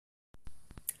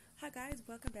guys,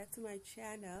 welcome back to my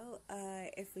channel.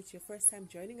 If it's your first time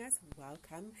joining us,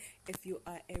 welcome. If you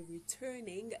are a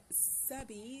returning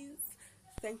subbies,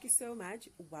 thank you so much.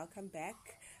 Welcome back.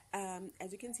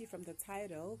 As you can see from the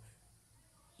title,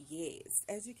 I'm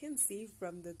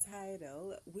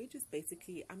just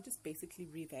basically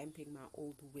revamping my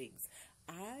old wigs.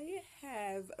 I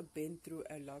have been through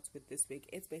a lot with this wig.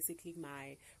 It's basically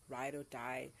my ride or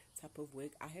die type of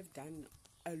wig. I have done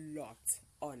a lot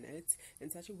on it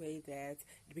in such a way that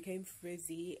it became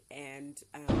frizzy and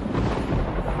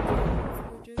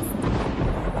gorgeous. So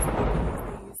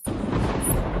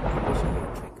I'm going to show you a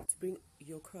trick to bring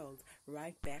your curls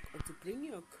right back, or to bring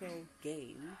your curl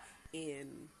game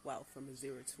in, well, from a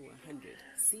 0 to 100.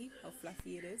 See how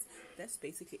fluffy it is? That's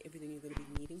basically everything you're going to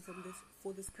be needing for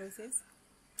this process.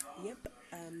 Yep.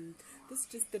 This is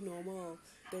just the normal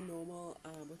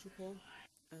what you call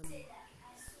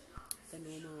the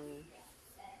normal,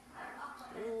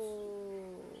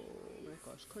 oh my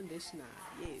gosh, conditioner.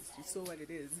 Yes, you saw what it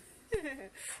is.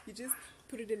 You just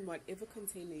put it in whatever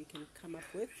container you can come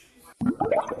up with. And you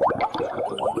can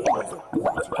use a pot.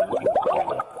 You can use a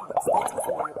pot. That is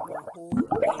my whole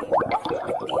aim. But then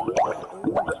my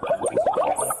old pot, as you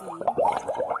can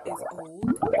see, is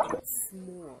old. It's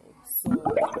small, so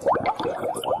it covers the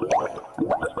whole head.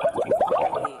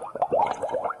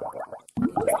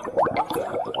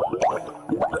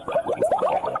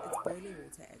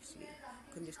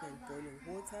 Conditioner and boiling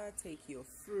water. Take your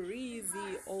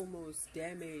frizzy, almost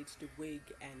damaged wig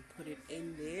and put it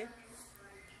in there.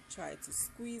 Try to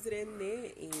squeeze it in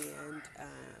there, and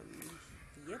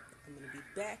yep, I'm gonna be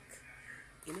back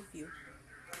in a few.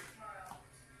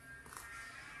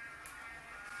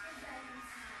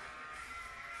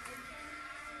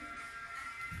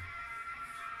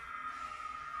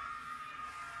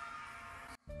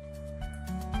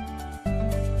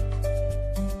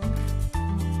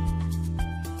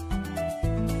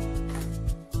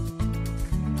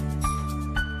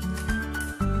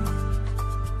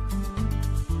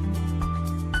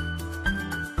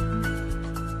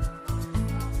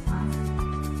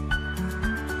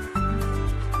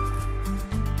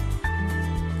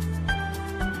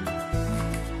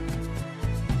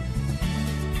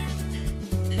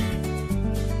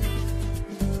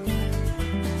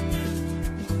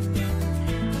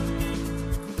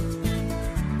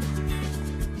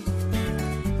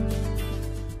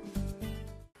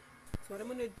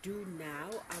 Do now,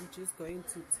 I'm just going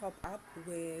to top up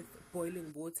with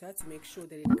boiling water to make sure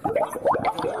that it covers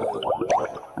the whole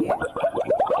hair.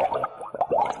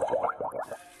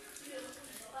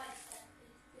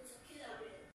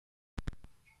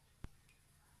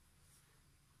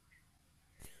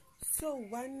 So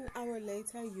 1 hour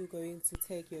later, you're going to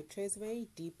take your Tresemme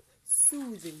deep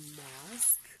soothing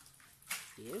mask.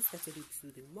 Yes, that's a deep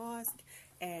soothing mask,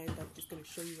 and I'm just going to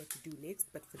show you what to do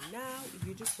next. But for now,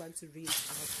 you just want to rinse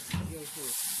out your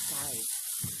hair. Guys,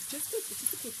 just a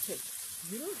quick tip: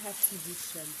 you don't have to use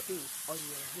shampoo on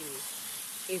your hair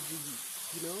every week.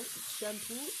 You know,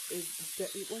 shampoo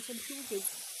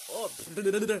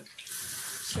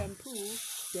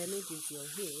damages your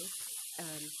hair.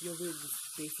 Your wigs,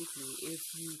 basically,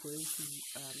 if you're going to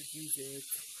use it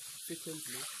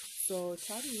frequently. So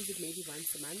try to use it maybe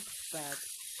once a month, but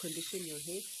condition your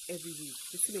hair every week,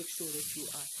 just to make sure that you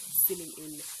are filling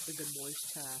in the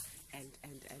moisture and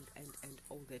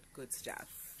all that good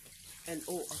stuff. And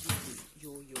obviously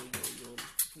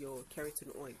your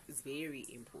keratin oil is very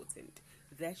important.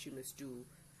 That you must do.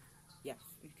 Yeah,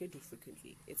 you can do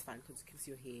frequently. It's fine because it keeps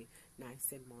your hair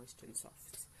nice and moist and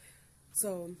soft.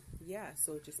 So yeah,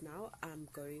 so just now I'm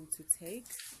going to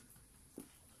take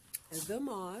the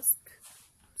mask,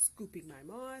 scooping my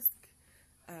mask,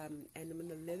 and I'm going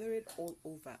to lather it all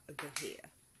over the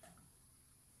hair.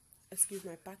 Excuse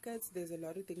my buckets, there's a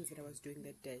lot of things that I was doing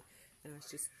that day, and I was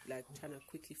just like trying to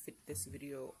quickly fit this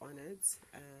video on it,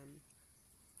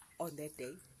 on that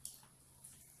day.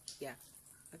 Yeah,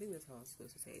 I think that's how I was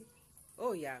supposed to say it.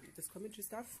 Oh yeah, this commentary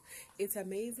stuff, it's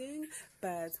amazing,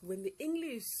 but when the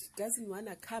English doesn't want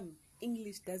to come,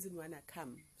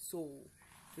 so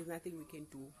there's nothing we can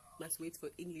do. Must wait for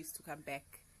English to come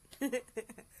back.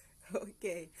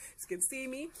 Okay, as you can see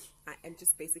me, I am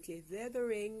just basically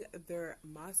lathering the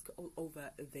mask all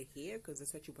over the hair, because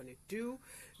that's what you want to do.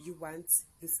 You want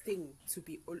this thing to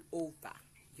be all over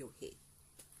your hair.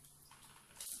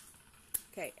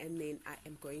 Okay, and then I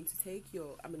am going to take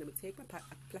I'm going to take my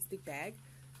plastic bag,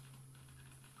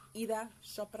 either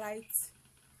ShopRite,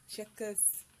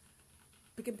 Checkers,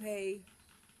 Pick and Pay,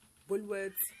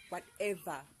 Woolworths,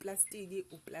 whatever, plastic, and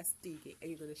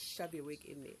you're going to shove your wig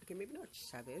in there. Okay, maybe not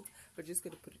shove it, but just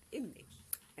going to put it in there.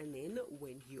 And then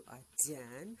when you are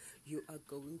done, you are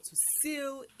going to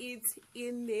seal it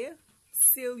in there.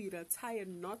 Seal, tie a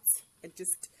knot, and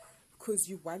just because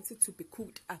you want it to be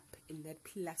cooked up in that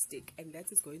plastic, and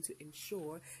that is going to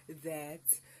ensure that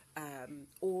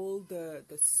all the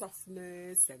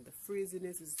softness and the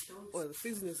frizziness is going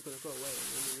to go away,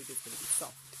 and then it's just going to be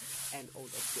soft and all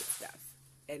that good stuff.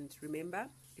 And remember,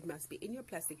 it must be in your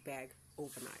plastic bag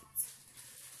overnight.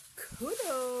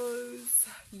 Kudos,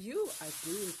 you are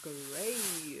doing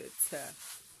great.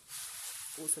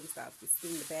 Awesome stuff. It's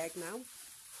still in the bag now,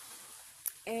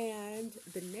 and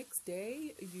the next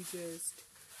day you just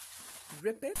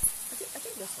rip it. I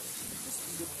think that's what I should do.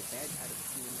 Just rip the bag out of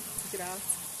it and take it out.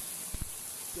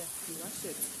 Yeah, you wash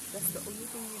it. That's the only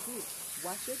thing you do.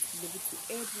 Wash it, leave it to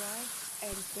air dry,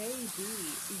 and baby,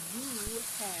 you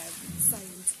have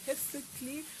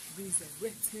scientifically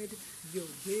resurrected your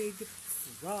wig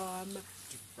from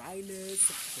dryness,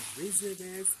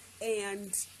 frizziness,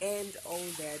 and all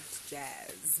that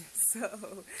jazz.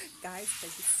 So guys,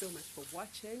 thank you so much for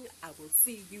watching. I will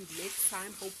see you next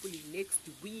time, hopefully next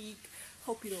week.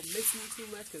 Hope you don't miss me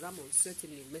too much, because I'm gonna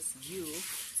certainly miss you.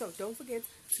 So don't forget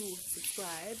to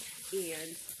subscribe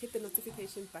and hit the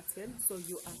notification button so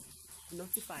you are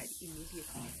notified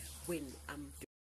immediately when I'm doing